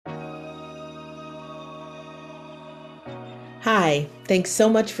Hi, thanks so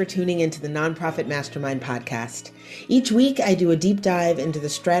much for tuning into the Nonprofit Mastermind podcast. Each week, I do a deep dive into the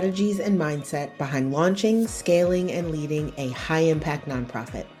strategies and mindset behind launching, scaling, and leading a high-impact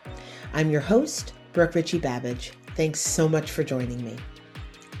nonprofit. I'm your host, Brooke Ritchie-Babbage. Thanks so much for joining me.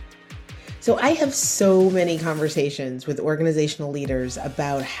 So I have so many conversations with organizational leaders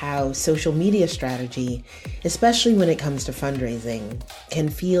about how social media strategy, especially when it comes to fundraising, can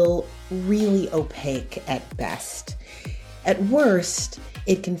feel really opaque at best. At worst,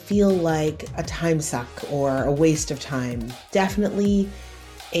 it can feel like a time suck or a waste of time. Definitely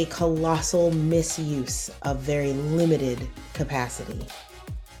a colossal misuse of very limited capacity.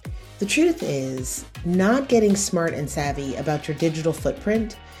 The truth is, not getting smart and savvy about your digital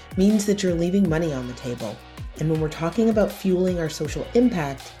footprint means that you're leaving money on the table. And when we're talking about fueling our social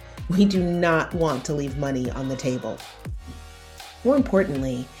impact, we do not want to leave money on the table. More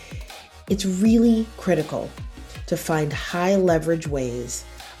importantly, it's really critical to find high leverage ways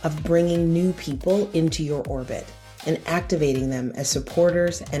of bringing new people into your orbit and activating them as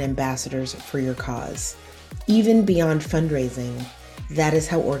supporters and ambassadors for your cause. Even beyond fundraising, that is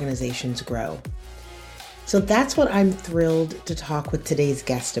how organizations grow. So that's what I'm thrilled to talk with today's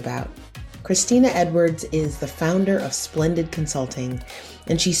guest about. Christina Edwards is the founder of Splendid Consulting,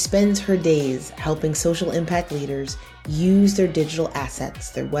 and she spends her days helping social impact leaders use their digital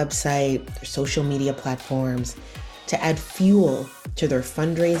assets, their website, their social media platforms, to add fuel to their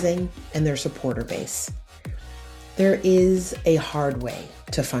fundraising and their supporter base. There is a hard way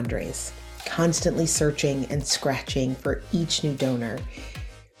to fundraise, constantly searching and scratching for each new donor.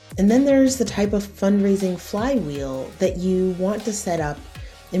 And then there's the type of fundraising flywheel that you want to set up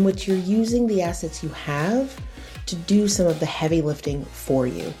in which you're using the assets you have to do some of the heavy lifting for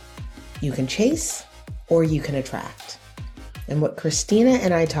you. You can chase or you can attract. And what Christina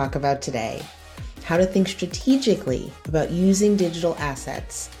and I talk about today, how to think strategically about using digital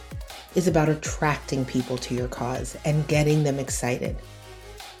assets, is about attracting people to your cause and getting them excited.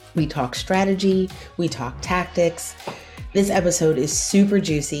 We talk strategy, we talk tactics. This episode is super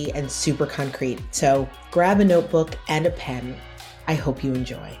juicy and super concrete, so grab a notebook and a pen. I hope you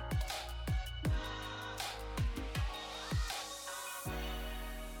enjoy.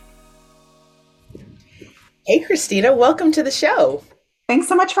 Hey, Christina, welcome to the show. Thanks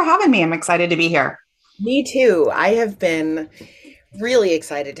so much for having me. I'm excited to be here. Me too. I have been really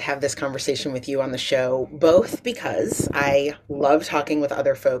excited to have this conversation with you on the show, both because I love talking with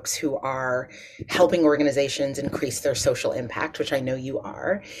other folks who are helping organizations increase their social impact, which I know you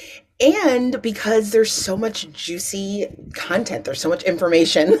are, and because there's so much juicy content, there's so much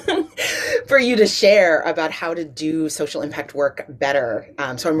information for you to share about how to do social impact work better.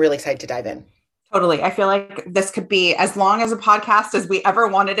 So I'm really excited to dive in. Totally. I feel like this could be as long as a podcast as we ever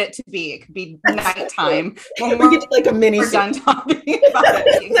wanted it to be. It could be nighttime when we get like a mini. We're done talking about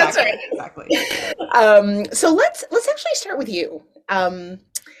it. Exactly. That's right. Exactly. So let's actually start with you.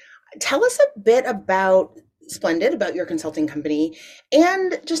 Tell us a bit about Splendid, about your consulting company,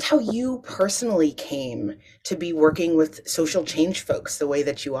 and just how you personally came to be working with social change folks the way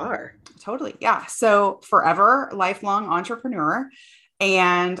that you are. Totally. Yeah. So forever lifelong entrepreneur.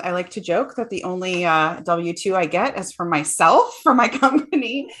 And I like to joke that the only W-2 I get is from myself, for my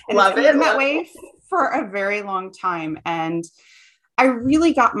company. And Love it's been that way for a very long time. And I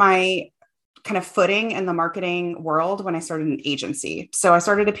really got my kind of footing in the marketing world when I started an agency. So I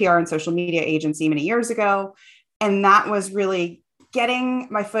started a PR and social media agency many years ago. And that was really getting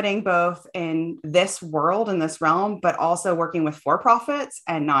my footing both in this world, in this realm, but also working with for-profits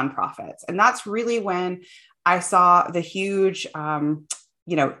and nonprofits. And that's really when I saw the huge,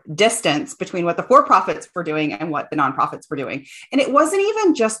 distance between what the for-profits were doing and what the nonprofits were doing. And it wasn't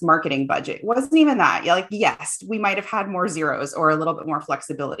even just marketing budget. It wasn't even that. Yes, we might have had more zeros or a little bit more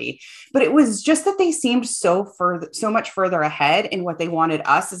flexibility, but it was just that they seemed so much further ahead in what they wanted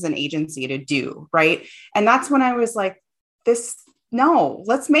us as an agency to do. Right. And that's when I was like,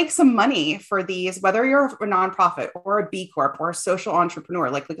 let's make some money for these, whether you're a nonprofit or a B Corp or a social entrepreneur,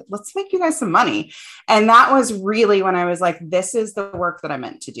 let's make you guys some money. And that was really when I was like, this is the work that I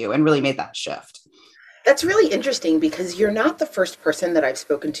meant to do, and really made that shift. That's really interesting because you're not the first person that I've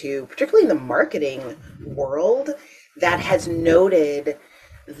spoken to, particularly in the marketing world, that has noted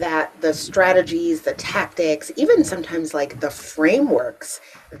that the strategies, the tactics, even sometimes like the frameworks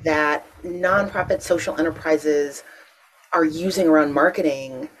that nonprofit social enterprises are using around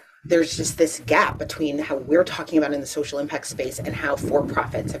marketing, there's just this gap between how we're talking about in the social impact space and how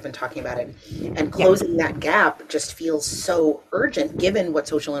for-profits have been talking about it. And closing that gap just feels so urgent given what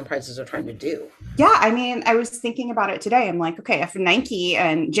social enterprises are trying to do. Yeah. I mean, I was thinking about it today. I'm like, okay, if Nike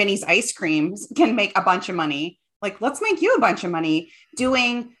and Jenny's ice creams can make a bunch of money, Like, let's make you a bunch of money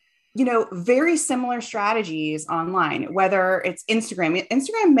doing, very similar strategies online, whether it's Instagram.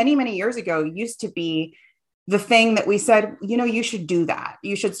 Instagram many, many years ago used to be the thing that we said, you should do that.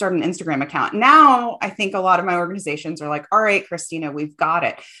 You should start an Instagram account. Now, I think a lot of my organizations are like, all right, Christina, we've got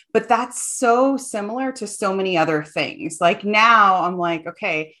it. But that's so similar to so many other things. Like now I'm like,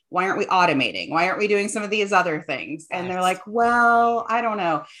 okay, why aren't we automating? Why aren't we doing some of these other things? And they're like, well, I don't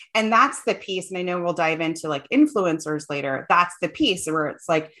know. And that's the piece. And I know we'll dive into like influencers later. That's the piece where it's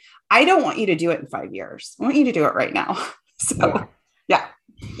like, I don't want you to do it in 5 years. I want you to do it right now. So, yeah.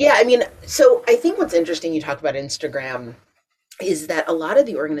 Yeah, I mean, so I think what's interesting, you talk about Instagram, is that a lot of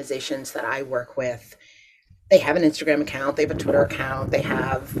the organizations that I work with, they have an Instagram account, they have a Twitter account, they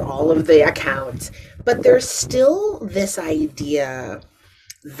have all of the accounts, but there's still this idea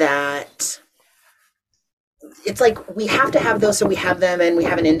that it's like we have to have those, so we have them, and we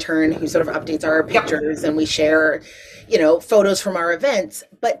have an intern who sort of updates our pictures, and we share, photos from our events,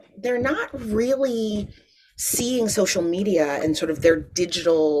 but they're not really seeing social media and sort of their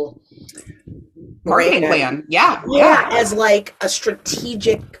digital marketing plan. Yeah. As like a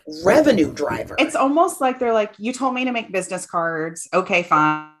strategic revenue driver. It's almost like they're like, you told me to make business cards. Okay,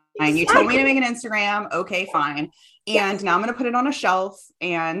 fine. Exactly. You told me to make an Instagram. Okay, fine. And now I'm going to put it on a shelf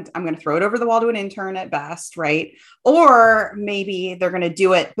and I'm going to throw it over the wall to an intern at best. Right. Or maybe they're going to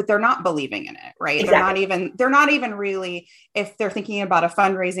do it, but they're not believing in it. Right. Exactly. They're not even really, if they're thinking about a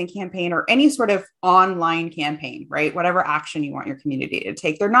fundraising campaign or any sort of online campaign, right? Whatever action you want your community to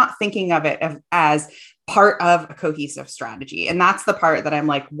take, they're not thinking of it as part of a cohesive strategy. And that's the part that I'm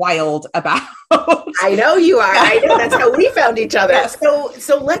like wild about. I know you are. I know that's how we found each other. Yes.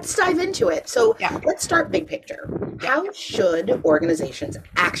 So let's dive into it. So let's start big picture. How should organizations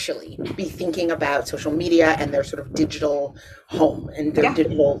actually be thinking about social media and their sort of digital home and their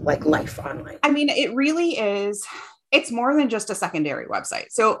digital life online? I mean, it really is. It's more than just a secondary website.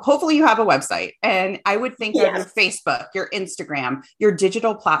 So hopefully you have a website, and I would think of your Facebook, your Instagram, your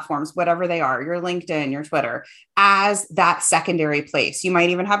digital platforms, whatever they are, your LinkedIn, your Twitter, as that secondary place. You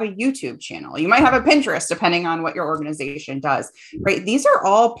might even have a YouTube channel. You might have a Pinterest, depending on what your organization does, right? These are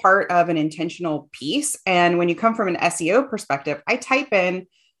all part of an intentional piece. And when you come from an SEO perspective, I type in,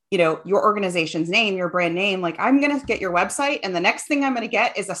 your organization's name, your brand name, like I'm going to get your website. And the next thing I'm going to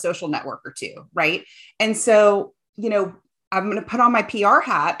get is a social network or two, right? And so I'm going to put on my PR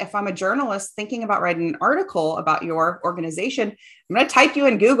hat. If I'm a journalist thinking about writing an article about your organization, I'm going to type you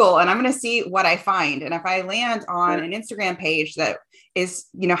in Google and I'm going to see what I find. And if I land on an Instagram page that is,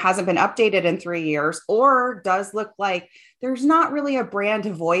 hasn't been updated in 3 years, or does look like there's not really a brand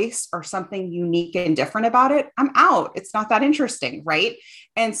voice or something unique and different about it, I'm out. It's not that interesting, right?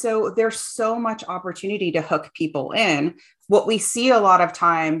 And so there's so much opportunity to hook people in. What we see a lot of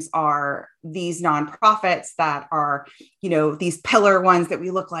times are these nonprofits that are, these pillar ones that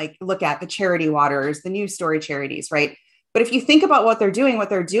we look at, the Charity Waters, the news story charities, right? But if you think about what they're doing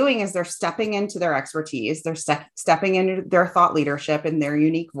is they're stepping into their expertise, they're stepping into their thought leadership and their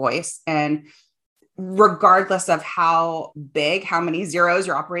unique voice. And regardless of how big, how many zeros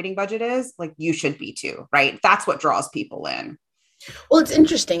your operating budget is, like you should be too, right? That's what draws people in. Well, it's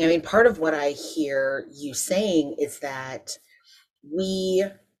interesting. I mean, part of what I hear you saying is that we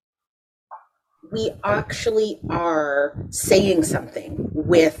actually are saying something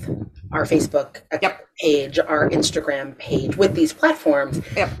with our Facebook page, our Instagram page, with these platforms.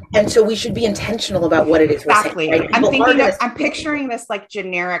 And so we should be intentional about what it is we're saying. Right? I'm picturing this like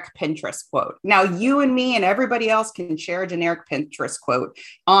generic Pinterest quote. Now you and me and everybody else can share a generic Pinterest quote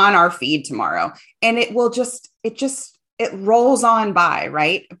on our feed tomorrow. And it rolls on by,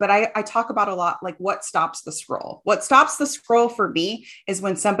 right? But I talk about a lot, like what stops the scroll. What stops the scroll for me is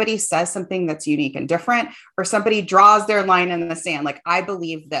when somebody says something that's unique and different, or somebody draws their line in the sand. Like, I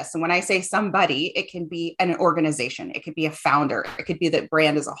believe this. And when I say somebody, it can be an organization. It could be a founder. It could be the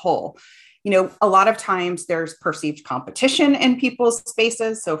brand as a whole. A lot of times there's perceived competition in people's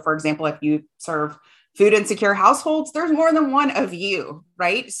spaces. So for example, if you serve food insecure households, there's more than one of you,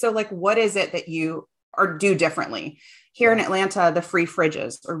 right? So like, what is it that you do differently? Here in Atlanta, the free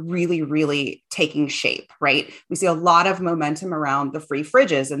fridges are really, really taking shape, right? We see a lot of momentum around the free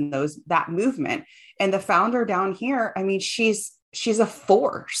fridges and that movement. And the founder down here, I mean, she's a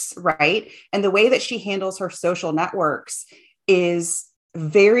force, right? And the way that she handles her social networks is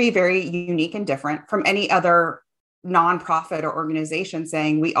very, very unique and different from any other nonprofit or organization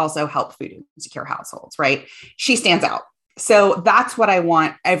saying we also help food insecure households, right? She stands out. So that's what I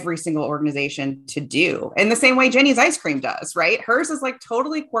want every single organization to do. In the same way Jenny's Ice Cream does, right? Hers is like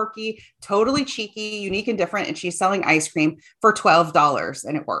totally quirky, totally cheeky, unique and different. And she's selling ice cream for $12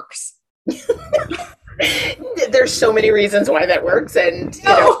 and it works. There's so many reasons why that works, and we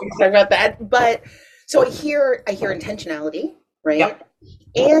can talk about that. But so I hear intentionality, right? Yep.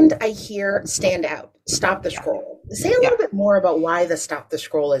 And I hear stand out, stop the scroll. Say a little bit more about why the stop the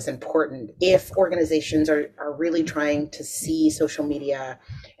scroll is important if organizations are really trying to see social media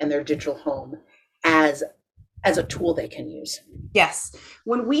and their digital home as a tool they can use. Yes.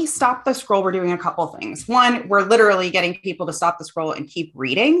 When we stop the scroll, we're doing a couple things. One, we're literally getting people to stop the scroll and keep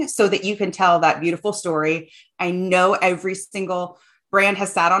reading so that you can tell that beautiful story. I know every single brand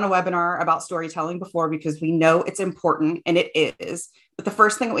has sat on a webinar about storytelling before because we know it's important, and it is. But the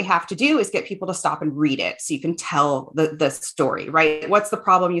first thing that we have to do is get people to stop and read it so you can tell the story, right? What's the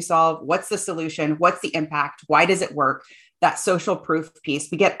problem you solve? What's the solution? What's the impact? Why does it work? That social proof piece,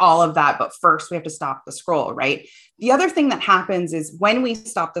 we get all of that, but first we have to stop the scroll, right? The other thing that happens is when we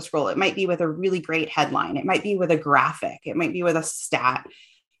stop the scroll, it might be with a really great headline. It might be with a graphic. It might be with a stat.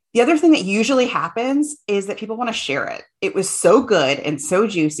 The other thing that usually happens is that people want to share it. It was so good and so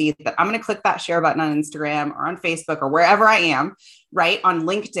juicy that I'm going to click that share button on Instagram or on Facebook or wherever I am, right? On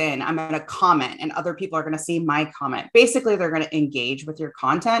LinkedIn, I'm going to comment and other people are going to see my comment. Basically, they're going to engage with your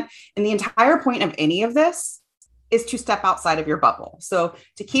content. And the entire point of any of this is to step outside of your bubble. So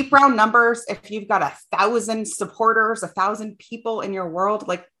to keep round numbers, if you've got 1,000 supporters, 1,000 people in your world,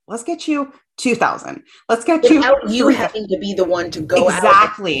 like let's get you 2,000. Let's get without you having to be the one to go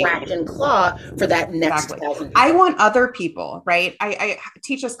out and crack and claw for that next 1,000. I want other people, right? I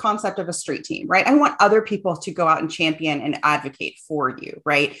teach this concept of a street team, right? I want other people to go out and champion and advocate for you,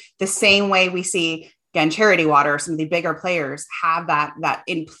 right? The same way we see, again, Charity Water, some of the bigger players have that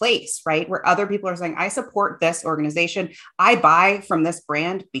in place, right? Where other people are saying, I support this organization. I buy from this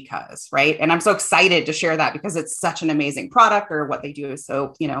brand because, right? And I'm so excited to share that because it's such an amazing product, or what they do is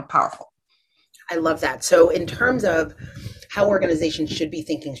so, powerful. I love that. So in terms of how organizations should be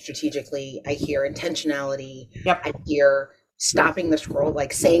thinking strategically, I hear intentionality. Yep. I hear stopping the scroll,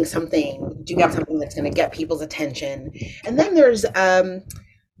 like saying something, doing something that's going to get people's attention. And then there's,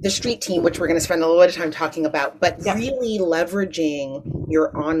 the street team, which we're going to spend a little bit of time talking about, but really leveraging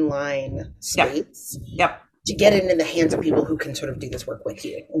your online space to get it in the hands of people who can sort of do this work with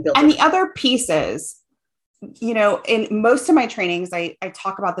you. And the other piece is, in most of my trainings, I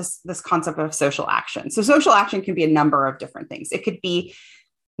talk about this concept of social action. So social action can be a number of different things. It could be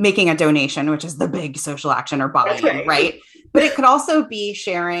making a donation, which is the big social action, or buying, right? But it could also be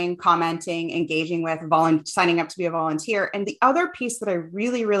sharing, commenting, engaging with, signing up to be a volunteer. And the other piece that I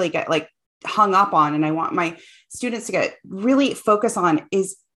really, really get hung up on, and I want my students to get really focus on,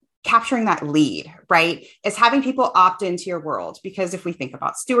 is capturing that lead, right? Is having people opt into your world. Because if we think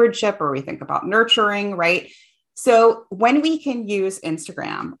about stewardship or we think about nurturing, right? So when we can use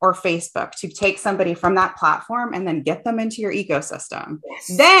Instagram or Facebook to take somebody from that platform and then get them into your ecosystem,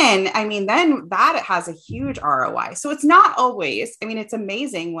 then that has a huge ROI. So it's not always, it's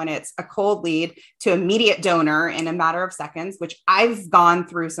amazing when it's a cold lead to immediate donor in a matter of seconds, which I've gone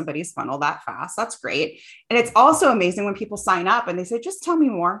through somebody's funnel that fast. That's great. And it's also amazing when people sign up and they say, just tell me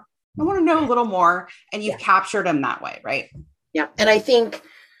more. I want to know a little more. And you've captured them that way, right? Yeah. And I think,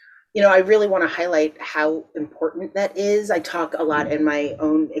 I really want to highlight how important that is. I talk a lot in my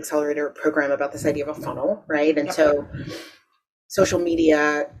own accelerator program about this idea of a funnel, right? And so social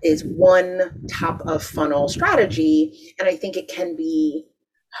media is one top of funnel strategy. And I think it can be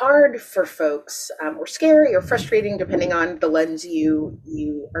hard for folks, or scary or frustrating, depending on the lens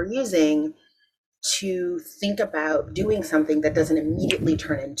you are using, to think about doing something that doesn't immediately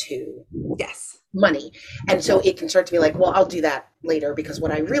turn into money. And so it can start to be like, well, I'll do that later, because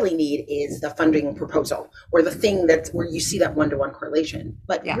what I really need is the funding proposal, or the thing that's where you see that one-to-one correlation.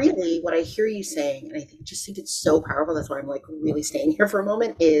 But really what I hear you saying, and I think it's so powerful, that's why I'm really staying here for a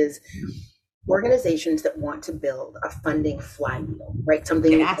moment, is organizations that want to build a funding flywheel, right?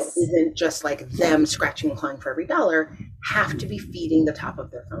 Something that isn't just like them scratching and clawing for every dollar, have to be feeding the top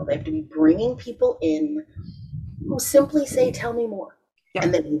of their funnel. They have to be bringing people in who simply say, tell me more.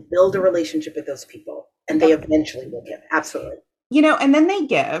 And then you build a relationship with those people, and they eventually will give. Absolutely. And then they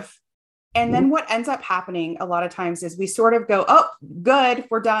give. And then what ends up happening a lot of times is we sort of go, oh, good,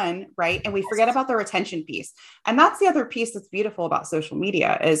 we're done, right? And we forget about the retention piece. And that's the other piece that's beautiful about social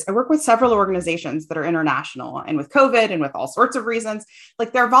media. Is I work with several organizations that are international, and with COVID and with all sorts of reasons,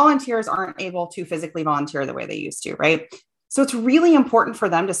 like their volunteers aren't able to physically volunteer the way they used to, right? So it's really important for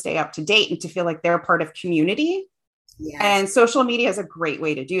them to stay up to date and to feel like they're part of community. Yes. And social media is a great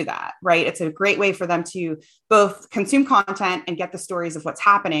way to do that, right? It's a great way for them to both consume content and get the stories of what's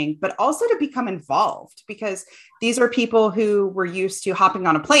happening, but also to become involved, because these are people who were used to hopping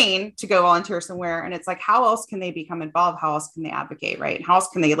on a plane to go volunteer somewhere. And it's like, how else can they become involved? How else can they advocate, right? How else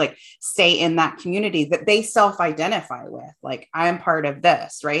can they like stay in that community that they self-identify with? Like, I'm part of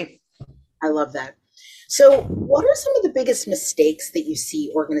this, right? I love that. So what are some of the biggest mistakes that you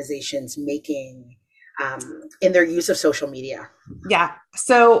see organizations making in their use of social media? Yeah.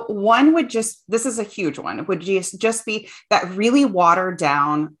 So one would this is a huge one. It would just be that really watered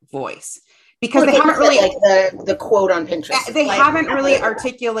down voice, because they haven't really, like the quote on Pinterest. They haven't really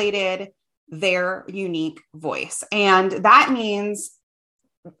articulated their unique voice. And that means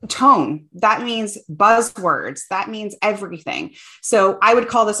tone, that means buzzwords, that means everything. So I would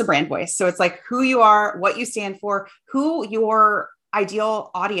call this a brand voice. So it's like who you are, what you stand for, who your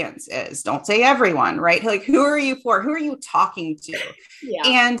ideal audience is. Don't say everyone, right? Like, who are you for? Who are you talking to? Yeah.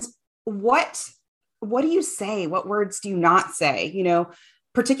 And what do you say? What words do you not say? You know,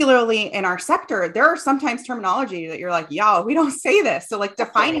 particularly in our sector, there are sometimes terminology that you're like, yeah, we don't say this. So like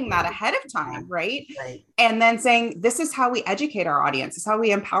defining that ahead of time, right? Right. And then saying, this is how we educate our audience. This is how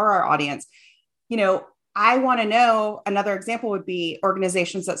we empower our audience. You know, I want to know, another example would be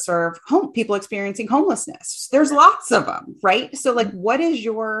organizations that serve people experiencing homelessness. There's lots of them, right? So like, what is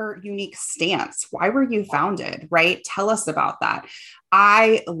your unique stance? Why were you founded, right? Tell us about that.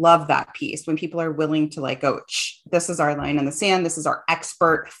 I love that piece when people are willing to like, go, this is our line in the sand. This is our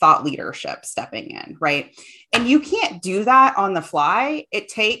expert thought leadership stepping in, right? And you can't do that on the fly. It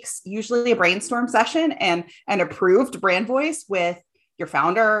takes usually a brainstorm session and an approved brand voice with your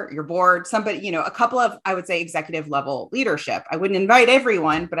founder, your board, somebody, you know, a couple of, I would say, executive level leadership. I wouldn't invite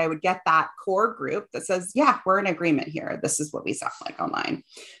everyone, but I would get that core group that says, yeah, we're in agreement here. This is what we sound like online.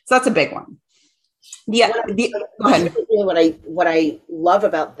 So that's a big one. Yeah. Go ahead. What I love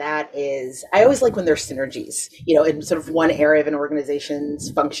about that is I always like when there's synergies, you know, in sort of one area of an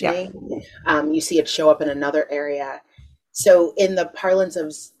organization's functioning, you see it show up in another area. So in the parlance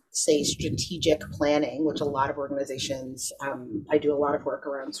of, say, strategic planning, which a lot of organizations, I do a lot of work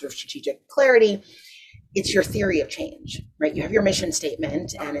around sort of strategic clarity. It's your theory of change, right? You have your mission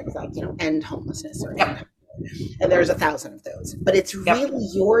statement and it's like, you know, end homelessness, or and there's 1,000 of those, but it's really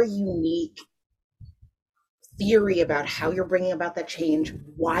your unique theory about how you're bringing about that change,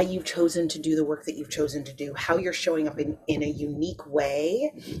 why you've chosen to do the work that you've chosen to do, how you're showing up in a unique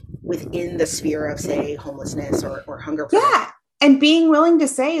way within the sphere of, say, homelessness or hunger prevention. Yeah. And being willing to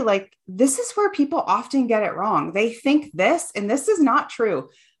say, like, this is where people often get it wrong. They think this, and this is not true.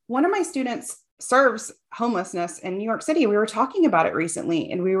 One of my students serves homelessness in New York City. We were talking about it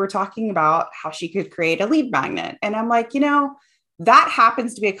recently, and we were talking about how she could create a lead magnet. And I'm like, you know, that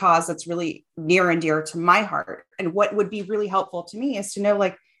happens to be a cause that's really near and dear to my heart. And what would be really helpful to me is to know,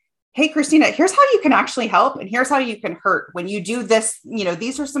 like, hey, Christina, here's how you can actually help. And here's how you can hurt when you do this. You know,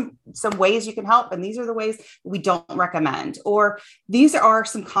 these are some ways you can help. And these are the ways we don't recommend, or these are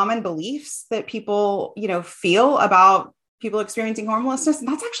some common beliefs that people, you know, feel about people experiencing homelessness. And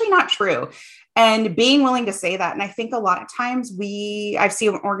that's actually not true. And being willing to say that. And I think a lot of times I've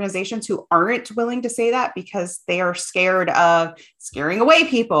seen organizations who aren't willing to say that because they are scared of scaring away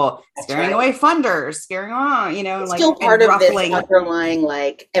people, scaring away funders, scaring on, you know, it's like still part of this underlying,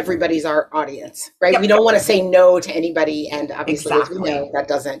 like, everybody's our audience, right? We don't want to say no to anybody. And obviously, as we know, that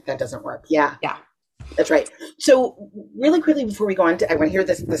doesn't work. Yeah. Yeah. That's right. So really quickly before we go on to, I want to hear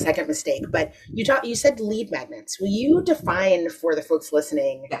the second mistake, but you said lead magnets. Will you define for the folks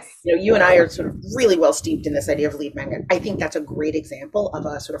listening, you know, you and I are sort of really well steeped in this idea of lead magnet. I think that's a great example of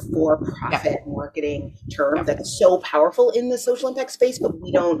a sort of for-profit marketing term that's so powerful in the social impact space, but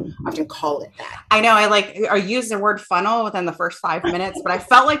we don't often call it that. I know I use the word funnel within the first 5 minutes, but I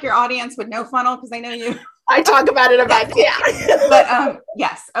felt like your audience would know funnel because I know you. I talk about it about, But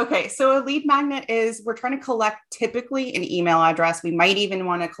yes. Okay. So a lead magnet is, we're trying to collect typically an email address. We might even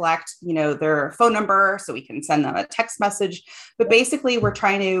want to collect, you know, their phone number so we can send them a text message. But basically, we're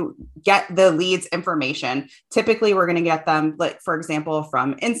trying to get the leads information. Typically, we're going to get them, like, for example,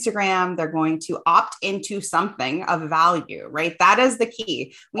 from Instagram. They're going to opt into something of value, right? That is the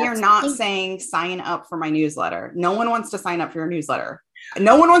key. We are not saying sign up for my newsletter. No one wants to sign up for your newsletter.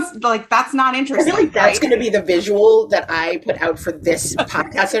 No one wants, like, that's not interesting. I feel like that's going to be the visual that I put out for this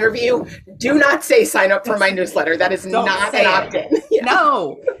podcast interview. Do not say sign up for my newsletter. That is not an opt-in.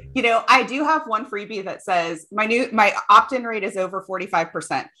 No, you know, I do have one freebie that says my opt-in rate is over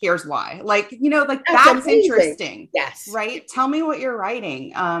 45%. Here's why. Like, you know, like that's interesting. Yes. Right. Tell me what you're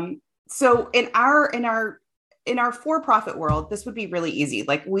writing. So in our in our for-profit world, this would be really easy.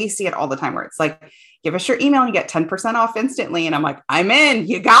 Like we see it all the time where it's like, give us your email and you get 10% off instantly. And I'm like, I'm in,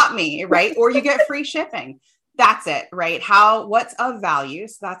 you got me, right? Or you get free shipping. That's it, right? What's of value?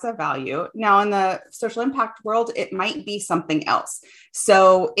 So that's a value. Now in the social impact world, it might be something else.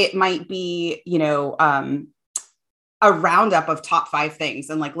 So it might be, a roundup of top 5 things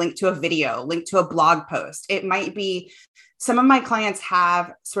and like link to a video, link to a blog post. It might be, some of my clients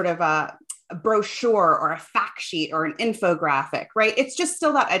have sort of a brochure or a fact sheet or an infographic, right? It's just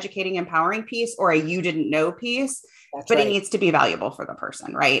still that educating, empowering piece or a you didn't know piece. That's but right. It needs to be valuable for the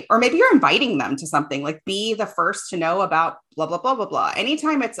person, right? Or maybe you're inviting them to something like be the first to know about blah, blah, blah, blah, blah.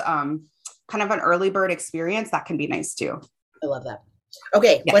 Anytime it's kind of an early bird experience, that can be nice too. I love that.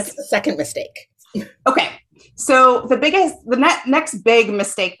 Okay. Yes. What's the second mistake? Okay. So the next big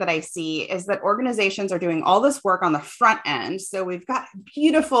mistake that I see is that organizations are doing all this work on the front end. So we've got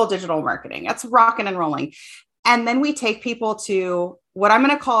beautiful digital marketing. That's rocking and rolling. And then we take people to what I'm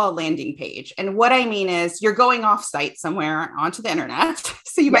going to call a landing page. And what I mean is you're going off site somewhere onto the internet.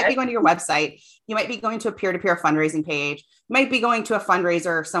 So you might be going to your website. You might be going to a peer-to-peer fundraising page. You might be going to a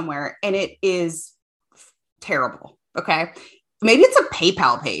fundraiser somewhere and it is terrible. Okay. Maybe it's a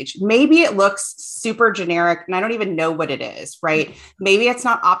PayPal page. Maybe it looks super generic and I don't even know what it is, right? Maybe it's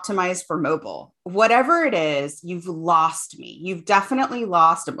not optimized for mobile. Whatever it is, you've lost me. You've definitely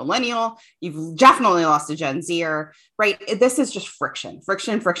lost a millennial. You've definitely lost a Gen Zer, right? This is just friction.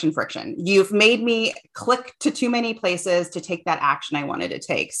 You've made me click to too many places to take that action I wanted to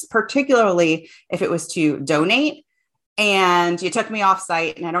take, particularly if it was to donate. And you took me off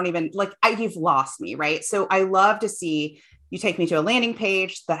site and I don't even you've lost me, right? So I love to see you take me to a landing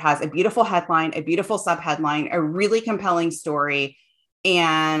page that has a beautiful headline, a beautiful subheadline, a really compelling story,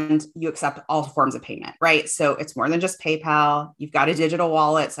 and you accept all forms of payment, right? So it's more than just PayPal. You've got a digital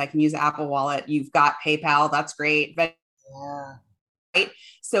wallet, so I can use Apple Wallet. You've got PayPal, that's great. But right?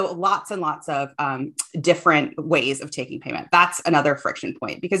 So lots and lots of different ways of taking payment. That's another friction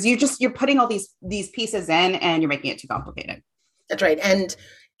point because you're putting all these pieces in and you're making it too complicated. That's right. And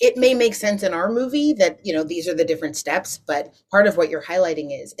it may make sense in our movie that, these are the different steps, but part of what you're highlighting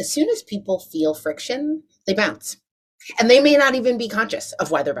is as soon as people feel friction, they bounce. And they may not even be conscious of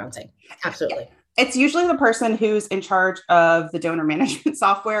why they're bouncing. Absolutely. Yeah. It's usually the person who's in charge of the donor management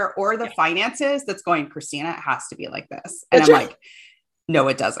software or the finances that's going, Christina, it has to be like this. And I'm like, no,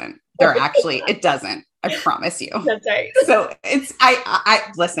 it doesn't. It doesn't. I promise you. That's right. So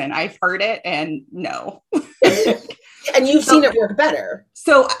I listen, I've heard it and no. And you've seen it work better.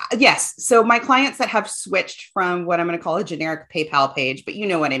 So yes. So my clients that have switched from what I'm going to call a generic PayPal page, but you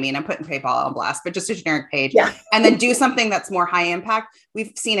know what I mean? I'm putting PayPal on blast, but just a generic page and then do something that's more high impact.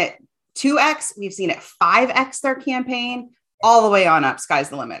 We've seen it 2X. We've seen it 5X their campaign all the way on up. Sky's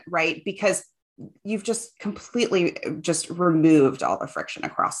the limit, right? Because you've just completely just removed all the friction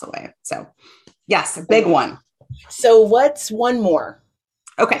across the way. So yes, a big one. So what's one more?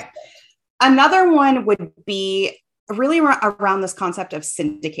 Okay. Another one would be really around this concept of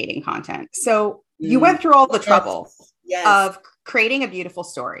syndicating content. So you went through all the trouble of creating a beautiful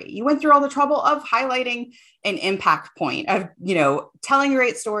story. You went through all the trouble of highlighting an impact point of, telling a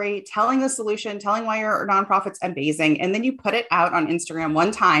great story, telling the solution, telling why your nonprofit's amazing. And then you put it out on Instagram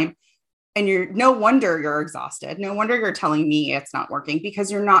one time and no wonder you're exhausted. No wonder you're telling me it's not working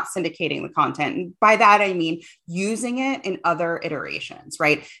because you're not syndicating the content. And by that, I mean, using it in other iterations,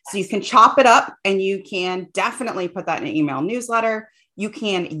 right? So you can chop it up and you can definitely put that in an email newsletter. You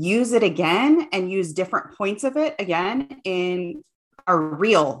can use it again and use different points of it again in a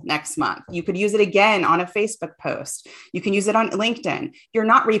reel next month. You could use it again on a Facebook post. You can use it on LinkedIn. You're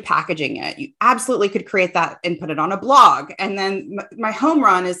not repackaging it. You absolutely could create that and put it on a blog. And then my home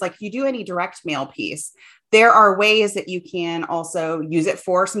run is like, you do any direct mail piece. There are ways that you can also use it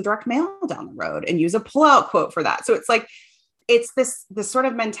for some direct mail down the road and use a pullout quote for that. So it's like, it's this sort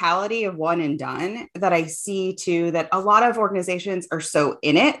of mentality of one and done that I see too, that a lot of organizations are so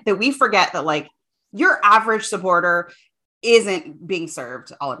in it that we forget that like your average supporter isn't being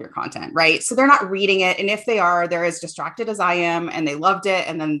served all of your content, right? So they're not reading it. And if they are, they're as distracted as I am and they loved it.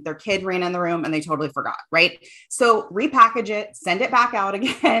 And then their kid ran in the room and they totally forgot, right? So repackage it, send it back out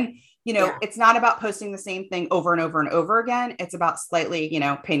again. It's not about posting the same thing over and over and over again. It's about slightly,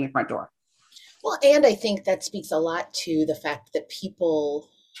 paying the front door. Well, and I think that speaks a lot to the fact that people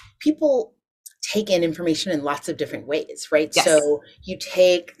take in information in lots of different ways, right? Yes. So you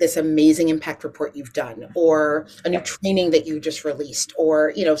take this amazing impact report you've done, or a new training that you just released,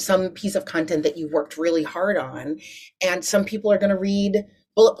 or, some piece of content that you worked really hard on. And some people are going to read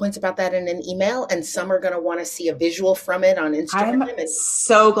bullet points about that in an email, and some are going to want to see a visual from it on Instagram. I'm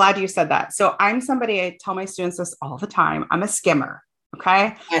so glad you said that. So I'm somebody, I tell my students this all the time. I'm a skimmer.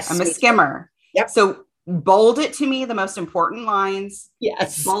 Okay. Yes, I'm a skimmer. Yep. So bold it to me, the most important lines.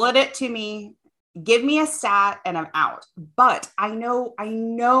 Yes. Bullet it to me. Give me a stat and I'm out. But I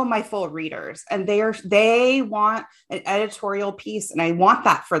know my full readers, and they want an editorial piece, and I want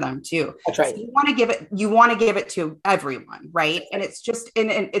that for them too. That's right. So you want to give it to everyone, right? And it's just, and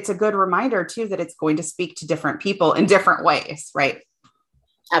it's a good reminder too, that it's going to speak to different people in different ways, right?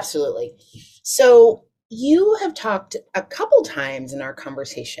 Absolutely. So you have talked a couple times in our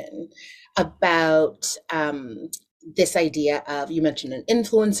conversation about this idea of, you mentioned an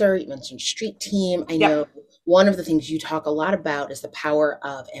influencer, you mentioned street team. I know one of the things you talk a lot about is the power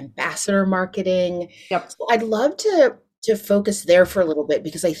of ambassador marketing. Yep. So I'd love to focus there for a little bit,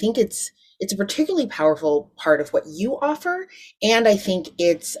 because I think it's a particularly powerful part of what you offer. And I think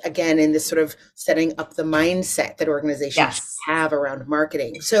it's, again, in this sort of setting up the mindset that organizations have around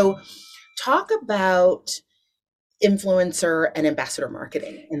marketing. So talk about influencer and ambassador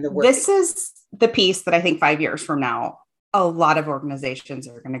marketing in the work. This is the piece that I think 5 years from now, a lot of organizations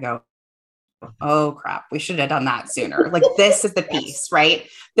are going to go, oh crap, we should have done that sooner. Like, this is the piece, right?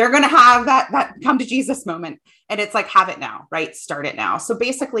 They're going to have that come to Jesus moment. And it's like, have it now, right? Start it now. So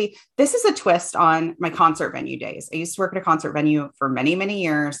basically, this is a twist on my concert venue days. I used to work at a concert venue for many, many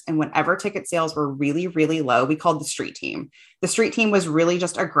years. And whenever ticket sales were really, really low, we called the street team. The street team was really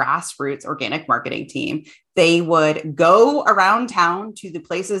just a grassroots organic marketing team. They would go around town to the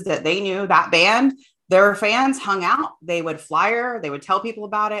places that they knew that band, their fans hung out. They would flyer, they would tell people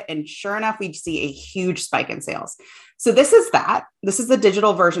about it. And sure enough, we'd see a huge spike in sales. So this is the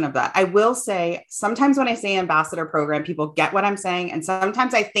digital version of that. I will say, sometimes when I say ambassador program, people get what I'm saying. And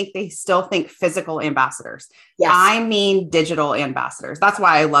sometimes I think they still think physical ambassadors. Yes. I mean, digital ambassadors. That's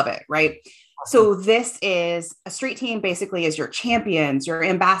why I love it. Right. So this is a street team, basically, is your champions, your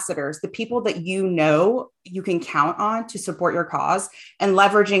ambassadors, the people that you can count on to support your cause, and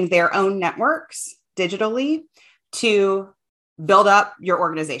leveraging their own networks digitally to build up your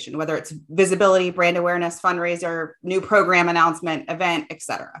organization, whether it's visibility, brand awareness, fundraiser, new program announcement, event,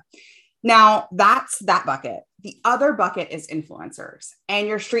 etc. Now, that's that bucket. The other bucket is influencers, and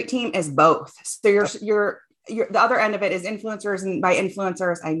your street team is both. So your the other end of it is influencers. And by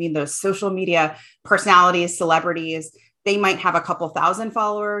influencers, I mean those social media personalities, celebrities. They might have a couple thousand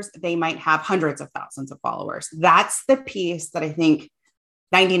followers. They might have hundreds of thousands of followers. That's the piece that I think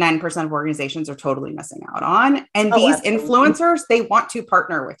 99% of organizations are totally missing out on. And these influencers, they want to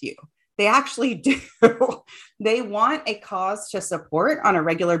partner with you. They actually do. They want a cause to support on a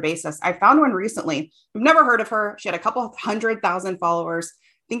regular basis. I found one recently. I've never heard of her. She had a couple of 100,000 followers.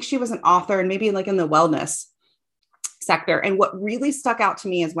 I think she was an author, and maybe like in the wellness sector. And what really stuck out to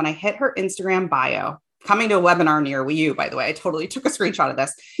me is when I hit her Instagram bio, coming to a webinar near you, by the way, I totally took a screenshot of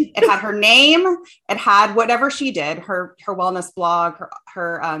this. It had her name, it had whatever she did, her wellness blog,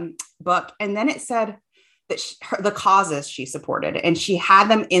 her book. And then it said that the causes she supported, and she had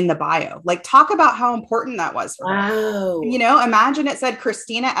them in the bio. Like, talk about how important that was for her. You know, imagine it said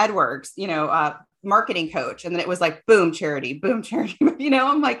Christina Edwards, marketing coach. And then it was like, boom, charity,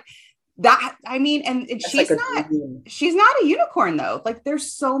 I'm like, that, I mean, and she's not a unicorn though. Like,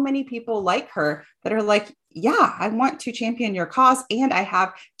 there's so many people like her that are like, yeah, I want to champion your cause. And I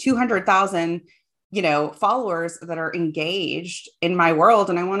have 200,000, followers that are engaged in my world,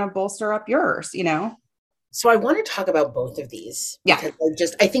 and I want to bolster up yours, So I want to talk about both of these. Yeah.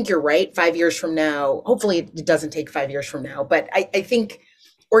 Because I think you're right. 5 years from now, hopefully it doesn't take 5 years from now, but I think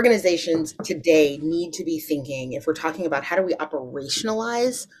organizations today need to be thinking, if we're talking about how do we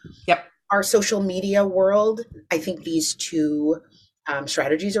operationalize our social media world, I think these two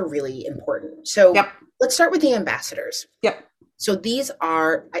strategies are really important. So let's start with the ambassadors. Yep. So these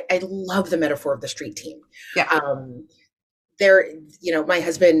are, I love the metaphor of the street team. Yeah. My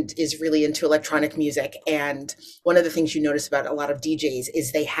husband is really into electronic music. And one of the things you notice about a lot of DJs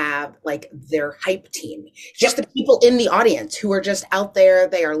is they have like their hype team, just the people in the audience who are just out there.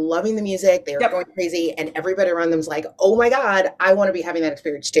 They are loving the music. They are going crazy. And everybody around them is like, oh my God, I want to be having that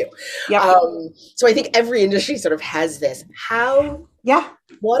experience too. So I think every industry sort of has this.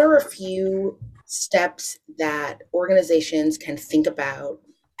 What are a few steps that organizations can think about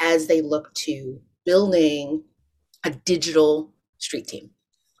as they look to building a digital street team?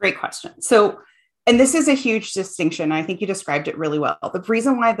 Great question. So, and this is a huge distinction. I think you described it really well. The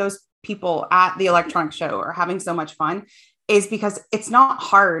reason why those people at the electronic show are having so much fun is because it's not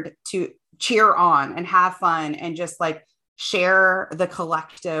hard to cheer on and have fun and just like share the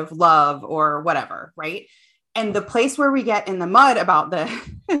collective love or whatever, right? And the place where we get in the mud about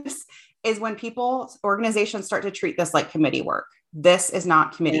this is when organizations start to treat this like committee work. This is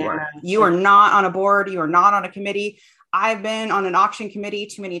not committee work. You are not on a board. You are not on a committee. I've been on an auction committee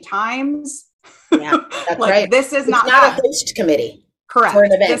too many times. Yeah, that's like, right. This is not a host committee. Correct. For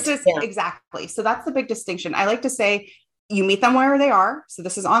an event. This is exactly. So that's the big distinction. I like to say you meet them where they are. So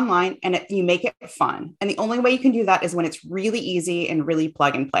this is online, and you make it fun. And the only way you can do that is when it's really easy and really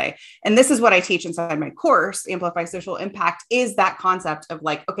plug and play. And this is what I teach inside my course, Amplify Social Impact, is that concept of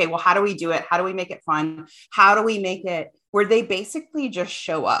like, okay, well, how do we do it? How do we make it fun? How do we make it where they basically just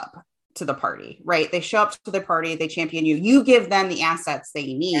show up to the party, right? They show up to the party, they champion you, you give them the assets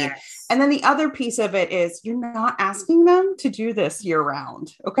they need. Yes. And then the other piece of it is you're not asking them to do this year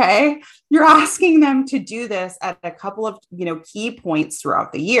round. Okay. You're asking them to do this at a couple of, key points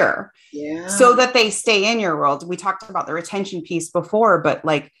throughout the year. Yeah. So that they stay in your world. We talked about the retention piece before, but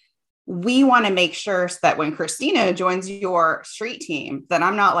like, we want to make sure that when Christina joins your street team, that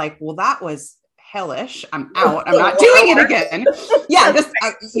I'm not like, well, that was hellish. I'm out. I'm not doing it again. Yeah.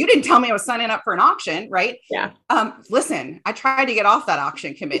 You didn't tell me I was signing up for an auction, right? Yeah. Listen, I tried to get off that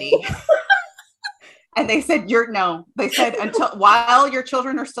auction committee and they said, while your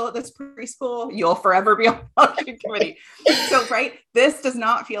children are still at this preschool, you'll forever be on the auction committee. So, right. This does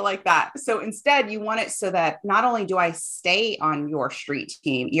not feel like that. So instead you want it so that not only do I stay on your street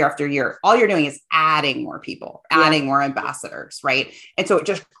team year after year, all you're doing is adding more people, adding more ambassadors. Right. And so it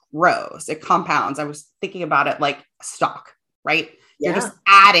just grows, it compounds. I was thinking about it like stock, right? Yeah. You're just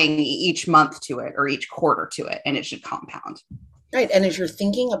adding each month to it or each quarter to it, and it should compound. Right. And as you're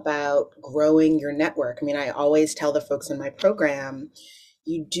thinking about growing your network, I mean, I always tell the folks in my program,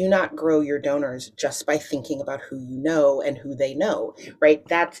 you do not grow your donors just by thinking about who you know and who they know, right?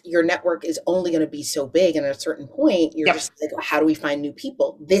 Your network is only going to be so big. And at a certain point, you're just like, how do we find new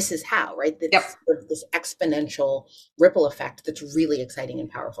people? This is how, right? This exponential ripple effect that's really exciting and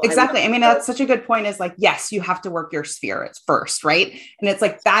powerful. Exactly. I mean, that's such a good point, is like, yes, you have to work your sphere at first, right? And it's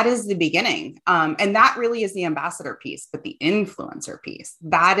like, that is the beginning. And that really is the ambassador piece, but the influencer piece,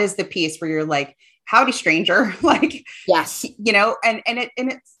 that is the piece where you're like, howdy stranger, like, yes, and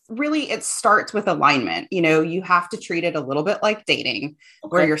it's really, it starts with alignment. You have to treat it a little bit like dating,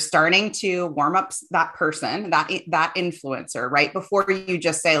 where you're starting to warm up that person, that influencer, right? Before you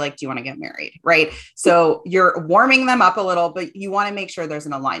just say like, do you want to get married? Right. So you're warming them up a little, but you want to make sure there's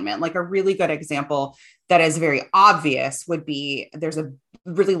an alignment. Like a really good example that is very obvious would be, there's a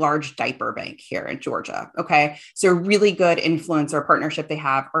really large diaper bank here in Georgia. Okay. So a really good influencer partnership they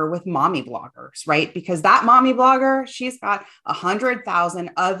have are with mommy bloggers, right? Because that mommy blogger, she's got 100,000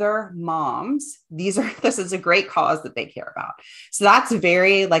 other moms. This is a great cause that they care about. So that's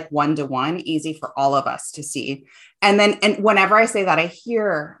very like one-to-one, easy for all of us to see. And whenever I say that, I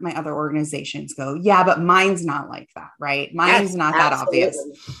hear my other organizations go, yeah, but mine's not like that, right? Mine's not that obvious.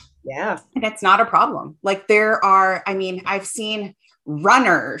 Yeah. And it's not a problem. Like I've seen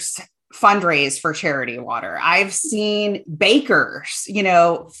runners fundraise for charity water. I've seen bakers,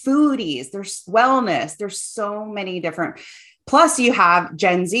 foodies, there's wellness, there's so many different, plus you have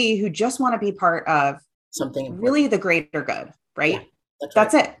Gen Z who just want to be part of something important. Really the greater good, right? Yeah,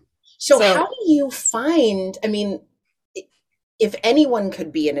 that's it. So how do you find, if anyone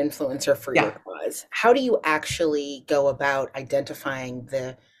could be an influencer for your cause, how do you actually go about identifying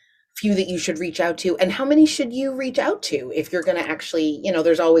the few that you should reach out to, and how many should you reach out to if you're going to actually,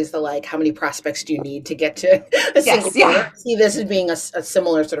 there's always the like, how many prospects do you need to get to a single donor? See this as being a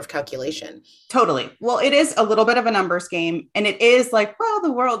similar sort of calculation. Totally. Well, it is a little bit of a numbers game, and it is like, well,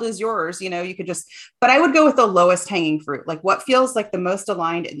 the world is yours. You could but I would go with the lowest hanging fruit, like what feels like the most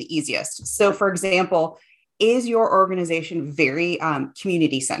aligned and the easiest. So for example, is your organization very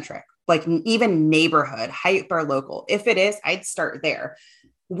community centric, like even neighborhood, hyper local? If it is, I'd start there.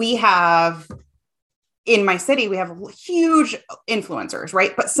 In my city, we have huge influencers,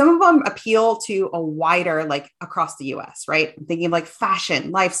 right? But some of them appeal to a wider, like across the US, right? I'm thinking like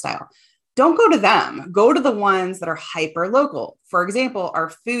fashion, lifestyle. Don't go to them. Go to the ones that are hyper local. For example,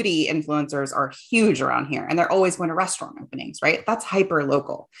 our foodie influencers are huge around here, and they're always going to restaurant openings, right? That's hyper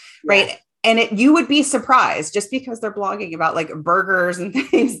local, right? Yeah. And you would be surprised, just because they're blogging about like burgers and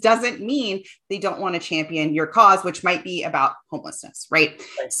things doesn't mean they don't want to champion your cause, which might be about homelessness, right?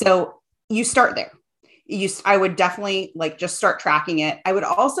 So you start there. I would definitely like just start tracking it. I would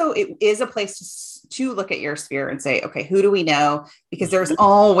also, it is a place to look at your sphere and say, okay, who do we know? Because there's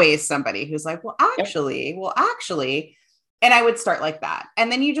always somebody who's like, well, actually, and I would start like that.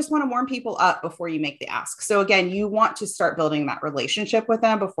 And then you just want to warm people up before you make the ask. So again, you want to start building that relationship with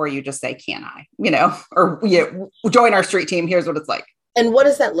them before you just say, can I, or join our street team. Here's what it's like. And what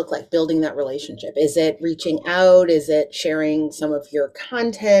does that look like, building that relationship? Is it reaching out? Is it sharing some of your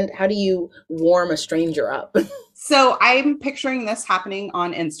content? How do you warm a stranger up? So I'm picturing this happening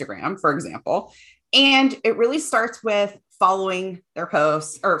on Instagram, for example, and it really starts with following their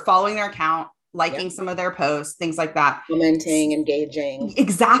posts or following their account, liking some of their posts, things like that. Commenting, engaging.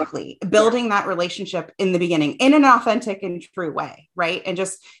 Exactly. Building that relationship in the beginning in an authentic and true way, right? And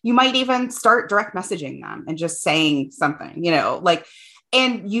just, you might even start direct messaging them and just saying something, like,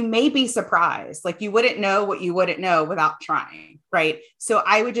 and you may be surprised, like you wouldn't know what you wouldn't know without trying, right? So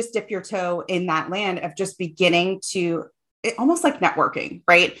I would just dip your toe in that land of just beginning to, almost like networking,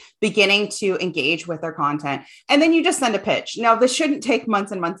 right? Beginning to engage with their content. And then you just send a pitch. Now, this shouldn't take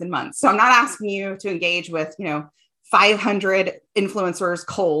months and months and months. So I'm not asking you to engage with, 500 influencers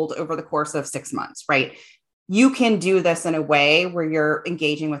cold over the course of 6 months, right? You can do this in a way where you're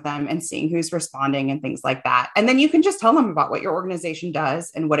engaging with them and seeing who's responding and things like that. And then you can just tell them about what your organization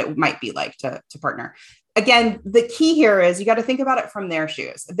does and what it might be like to partner. Again, the key here is you got to think about it from their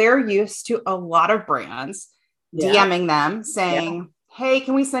shoes. They're used to a lot of brands DMing them saying, hey,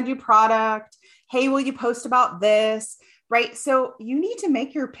 can we send you product? Hey, will you post about this? Right. So you need to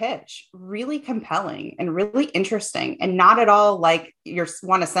make your pitch really compelling and really interesting and not at all like you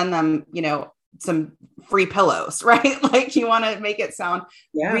want to send them, some free pillows, right? Like you want to make it sound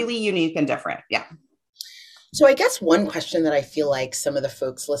really unique and different. Yeah. So I guess one question that I feel like some of the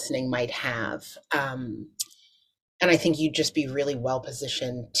folks listening might have, and I think you'd just be really well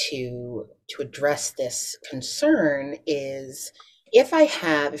positioned to address this concern, is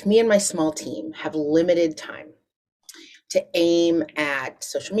if me and my small team have limited time to aim at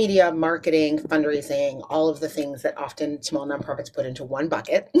social media, marketing, fundraising, all of the things that often small nonprofits put into one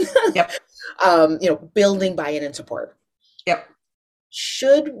bucket, building buy-in and support. Yep.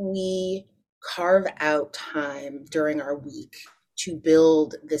 Should we carve out time during our week to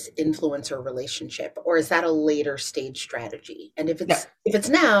build this influencer relationship, or is that a later stage strategy? And if it's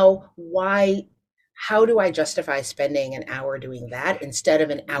now, why? How do I justify spending an hour doing that instead of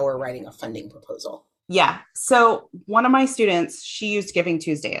an hour writing a funding proposal? Yeah. So one of my students, she used Giving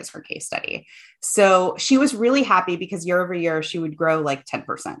Tuesday as her case study. So she was really happy because year over year, she would grow like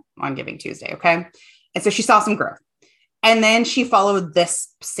 10% on Giving Tuesday. Okay. And so she saw some growth. And then she followed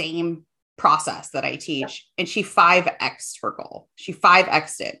this same process that I teach, and she 5x'd her goal. She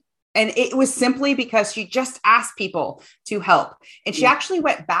 5x'd it. And it was simply because she just asked people to help. And she actually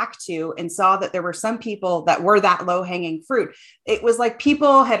went back to and saw that there were some people that were that low hanging fruit. It was like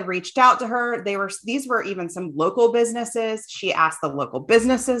people had reached out to her. These were even some local businesses. She asked the local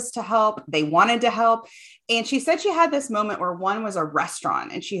businesses to help. They wanted to help. And she said she had this moment where one was a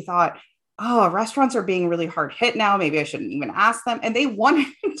restaurant, and she thought, oh, restaurants are being really hard hit now. Maybe I shouldn't even ask them. And they wanted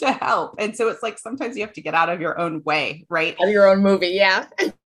to help. And so it's like, sometimes you have to get out of your own way, right? Out of your own movie. Yeah.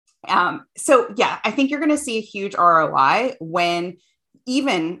 So yeah, I think you're going to see a huge ROI when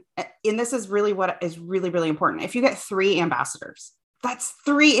and this is really what is really, really important. If you get 3 ambassadors, that's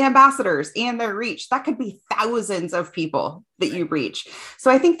 3 ambassadors and their reach. That could be thousands of people that you reach.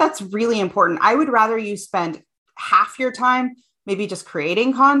 So I think that's really important. I would rather you spend half your time maybe just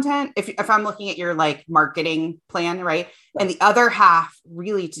creating content. If I'm looking at your like marketing plan, right? And the other half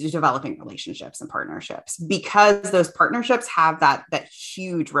really to developing relationships and partnerships, because those partnerships have that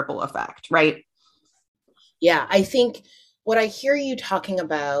huge ripple effect, right? Yeah. I think what I hear you talking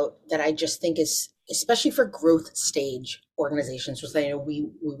about that I just think is, especially for growth stage organizations, which I know we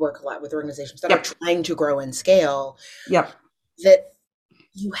work a lot with organizations that are trying to grow and scale. Yep. That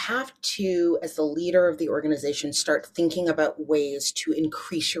you have to, as the leader of the organization, start thinking about ways to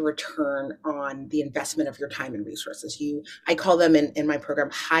increase your return on the investment of your time and resources. I call them in my program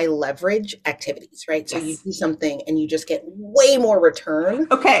high leverage activities, right? So you do something and you just get way more return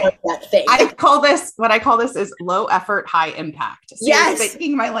on that thing. What I call this is low effort, high impact. So yes.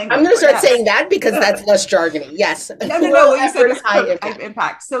 Speaking my language. I'm going to start saying that because that's less jargony. Yes. No. Low effort, high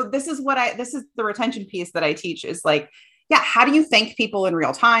impact. So this is the retention piece that I teach is like, how do you thank people in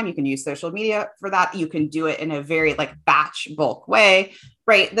real time? You can use social media for that. You can do it in a very like batch bulk way,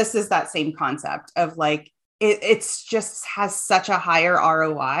 right? This is that same concept of like, it's just has such a higher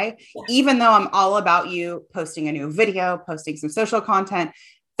ROI, even though I'm all about you posting a new video, posting some social content.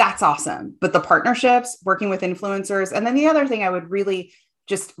 That's awesome. But the partnerships, working with influencers. And then the other thing I would really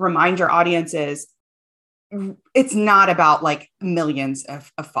just remind your audience is, it's not about like millions of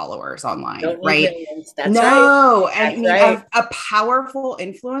followers online, right? That's right. I mean, a powerful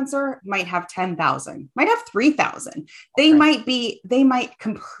influencer might have 10,000, might have 3,000. They might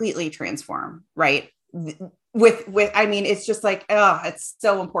completely transform, right? I mean, it's just like, oh, it's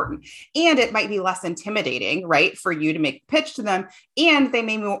so important. And it might be less intimidating, right, for you to make a pitch to them. And they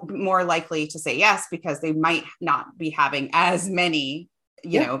may be more likely to say yes, because they might not be having as many,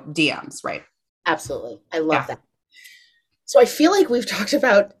 DMs, right? Absolutely. I love that. So I feel like we've talked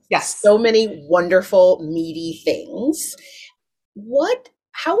about so many wonderful, meaty things.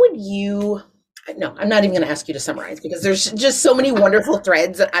 How would you, no, I'm not even going to ask you to summarize, because there's just so many wonderful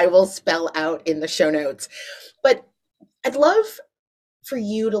threads that I will spell out in the show notes. But I'd love for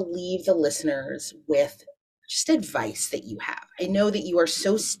you to leave the listeners with just advice that you have. I know that you are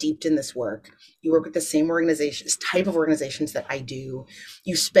so steeped in this work. You work with the same organizations, type of organizations that I do.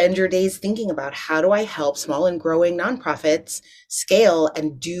 You spend your days thinking about, how do I help small and growing nonprofits scale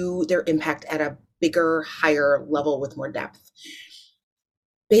and do their impact at a bigger, higher level with more depth?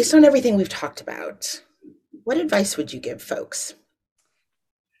 Based on everything we've talked about, what advice would you give folks?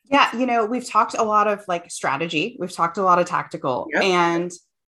 Yeah, we've talked a lot of like strategy. We've talked a lot of tactical. Yep. And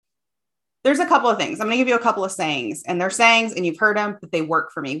there's a couple of things. I'm going to give you a couple of sayings, and they're sayings, and you've heard them, but they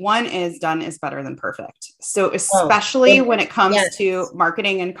work for me. One is, done is better than perfect. So especially when it comes to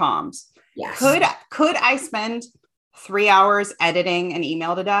marketing and comms, could I spend 3 hours editing an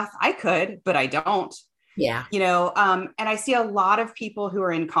email to death? I could, but I don't. Yeah. And I see a lot of people who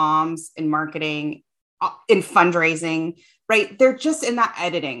are in comms, in marketing, in fundraising, right? They're just in that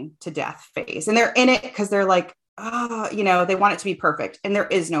editing to death phase, and they're in it because they're like, they want it to be perfect, and there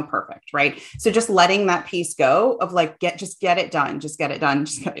is no perfect, right? So just letting that piece go of like, just get it done.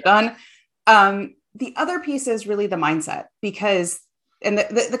 The other piece is really the mindset, because, and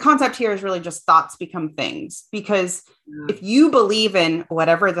the concept here is really just thoughts become things, because if you believe in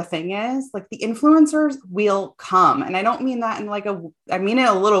whatever the thing is, like, the influencers will come. And I don't mean that in like I mean in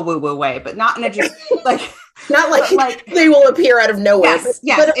a little woo-woo way, but not in a just like, not like they will appear out of nowhere.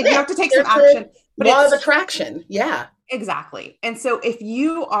 Yes. And you have to take some action. But law of attraction. Yeah, exactly. And so if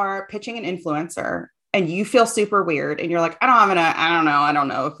you are pitching an influencer and you feel super weird and you're like, I don't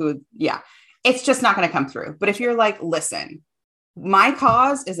know who, it's just not going to come through. But if you're like, listen, my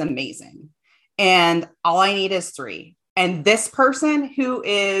cause is amazing, and all I need is 3. And this person who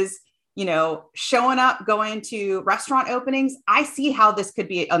is, showing up, going to restaurant openings, I see how this could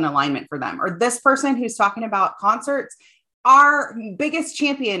be an alignment for them. Or this person who's talking about concerts, our biggest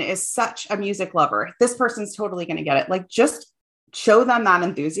champion is such a music lover. This person's totally going to get it. Like, just show them that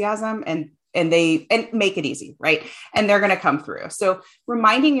enthusiasm and make it easy. Right. And they're going to come through. So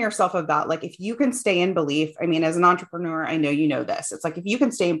reminding yourself of that, like, if you can stay in belief, I mean, as an entrepreneur, I know, this, it's like, if you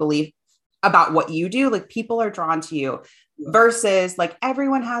can stay in belief about what you do, like, people are drawn to you, versus like,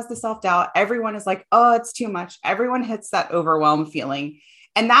 everyone has the self-doubt. Everyone is like, oh, it's too much. Everyone hits that overwhelm feeling.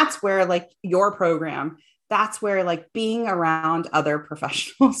 And that's where, like, your program, that's where, like, being around other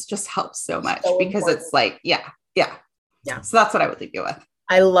professionals just helps so much, because it's like, yeah. So that's what I would leave you with.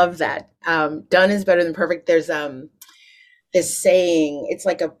 I love that. Done is better than perfect. There's this saying, it's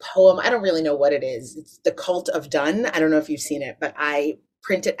like a poem. I don't really know what it is. It's The Cult of Done. I don't know if you've seen it, but I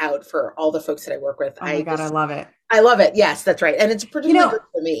print it out for all the folks that I work with. Oh my God, I love it. I love it. Yes, that's right. And it's particularly good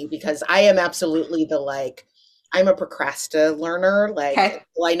for me, because I am absolutely I'm a procrastinator learner. Like,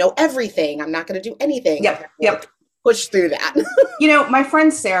 well, I know everything. I'm not going to do anything. Yep. Push through that. My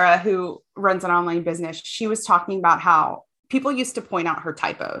friend Sarah, who runs an online business, she was talking about how people used to point out her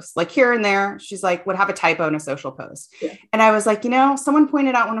typos, like here and there. She's like, would have a typo in a social post. Yeah. And I was like, someone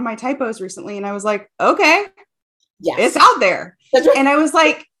pointed out one of my typos recently. And I was like, okay, it's out there. That's right. And I was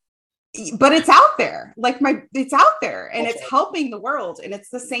like, but it's out there. Like, it's out there, and it's helping the world. And it's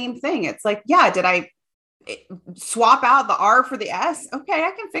the same thing. It's like, did I swap out the R for the S? Okay,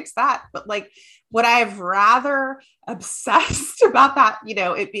 I can fix that. But like, would I have rather obsessed about that,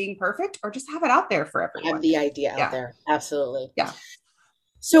 it being perfect, or just have it out there for everyone? Have the idea out there. Absolutely. Yeah.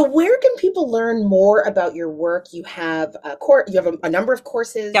 So where can people learn more about your work? You have a number of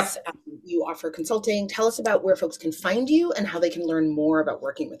courses. Yep. You offer consulting. Tell us about where folks can find you and how they can learn more about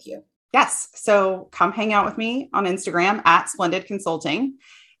working with you. Yes. So come hang out with me on Instagram at Splendid Consulting.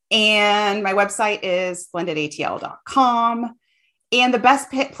 And my website is splendidatl.com. And the best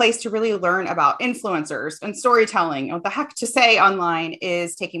place to really learn about influencers and storytelling and what the heck to say online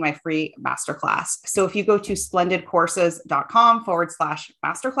is taking my free masterclass. So if you go to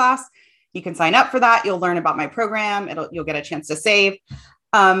splendidcourses.com/masterclass, you can sign up for that. You'll learn about my program. You'll get a chance to save.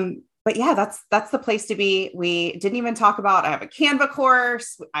 But yeah, that's the place to be. We didn't even talk about, I have a Canva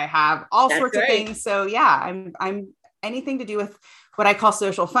course. I have all sorts of things. So yeah, I'm anything to do with what I call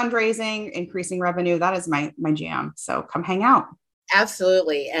social fundraising, increasing revenue. That is my jam. So come hang out.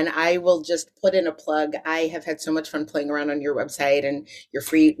 Absolutely. And I will just put in a plug. I have had so much fun playing around on your website and your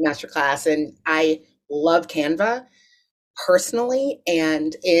free masterclass. And I love Canva personally,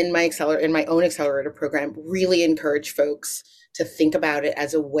 and in my own accelerator program, really encourage folks to think about it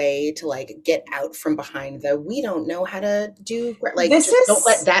as a way to like get out from behind we don't know how to do, like, don't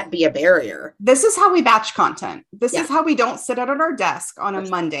let that be a barrier. This is how we batch content. This is how we don't sit out at our desk on a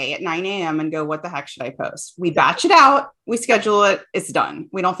Monday at 9 a.m. and go, what the heck should I post? We batch it out, we schedule it, it's done.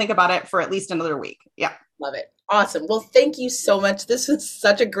 We don't think about it for at least another week. Yeah. Love it. Awesome. Well, thank you so much. This was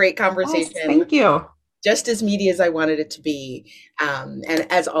such a great conversation. Yes, thank you. Just as meaty as I wanted it to be. And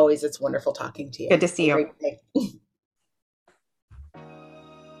as always, it's wonderful talking to you. Good to see you.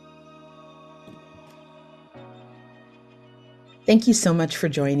 Thank you so much for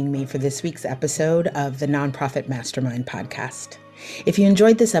joining me for this week's episode of the Nonprofit Mastermind podcast. If you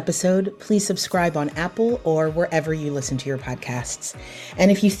enjoyed this episode, please subscribe on Apple or wherever you listen to your podcasts. And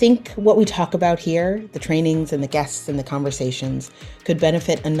if you think what we talk about here, the trainings and the guests and the conversations, could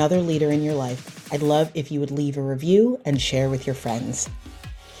benefit another leader in your life, I'd love if you would leave a review and share with your friends.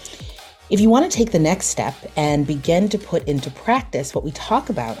 If you want to take the next step and begin to put into practice what we talk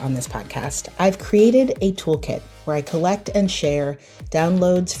about on this podcast, I've created a toolkit where I collect and share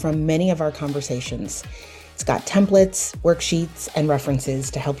downloads from many of our conversations. It's got templates, worksheets, and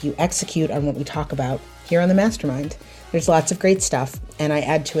references to help you execute on what we talk about here on the Mastermind. There's lots of great stuff, and I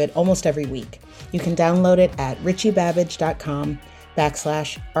add to it almost every week. You can download it at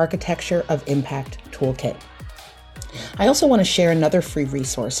richiebabbage.com/architecture of impact toolkit. I also want to share another free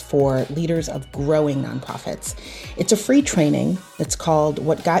resource for leaders of growing nonprofits. It's a free training that's called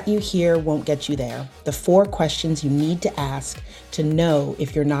What Got You Here Won't Get You There: The 4 questions you need to ask to know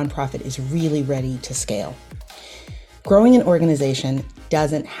if your nonprofit is really ready to scale. Growing an organization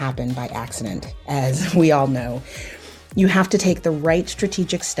doesn't happen by accident, as we all know. You have to take the right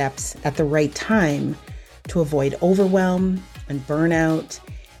strategic steps at the right time to avoid overwhelm and burnout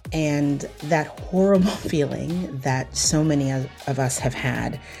and that horrible feeling that so many of us have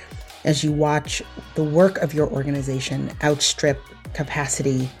had as you watch the work of your organization outstrip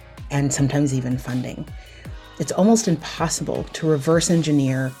capacity and sometimes even funding. It's almost impossible to reverse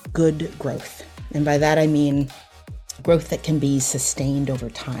engineer good growth. And by that, I mean growth that can be sustained over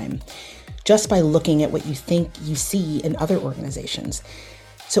time, just by looking at what you think you see in other organizations.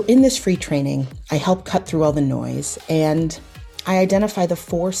 So in this free training, I help cut through all the noise, and I identify the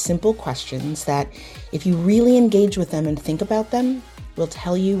 4 simple questions that, if you really engage with them and think about them, will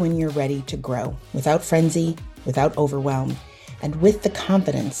tell you when you're ready to grow without frenzy, without overwhelm, and with the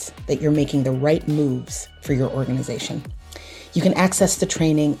confidence that you're making the right moves for your organization. You can access the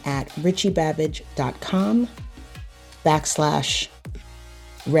training at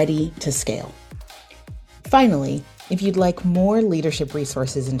richiebabbage.com/ready to scale. Finally, if you'd like more leadership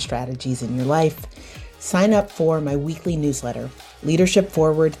resources and strategies in your life, sign up for my weekly newsletter, Leadership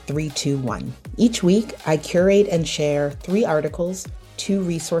Forward 321. Each week, I curate and share 3 articles, 2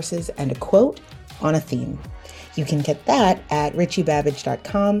 resources, and a quote on a theme. You can get that at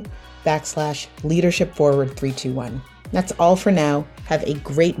richiebabbage.com/Leadership Forward 321. That's all for now. Have a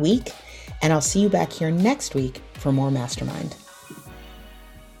great week, and I'll see you back here next week for more Mastermind.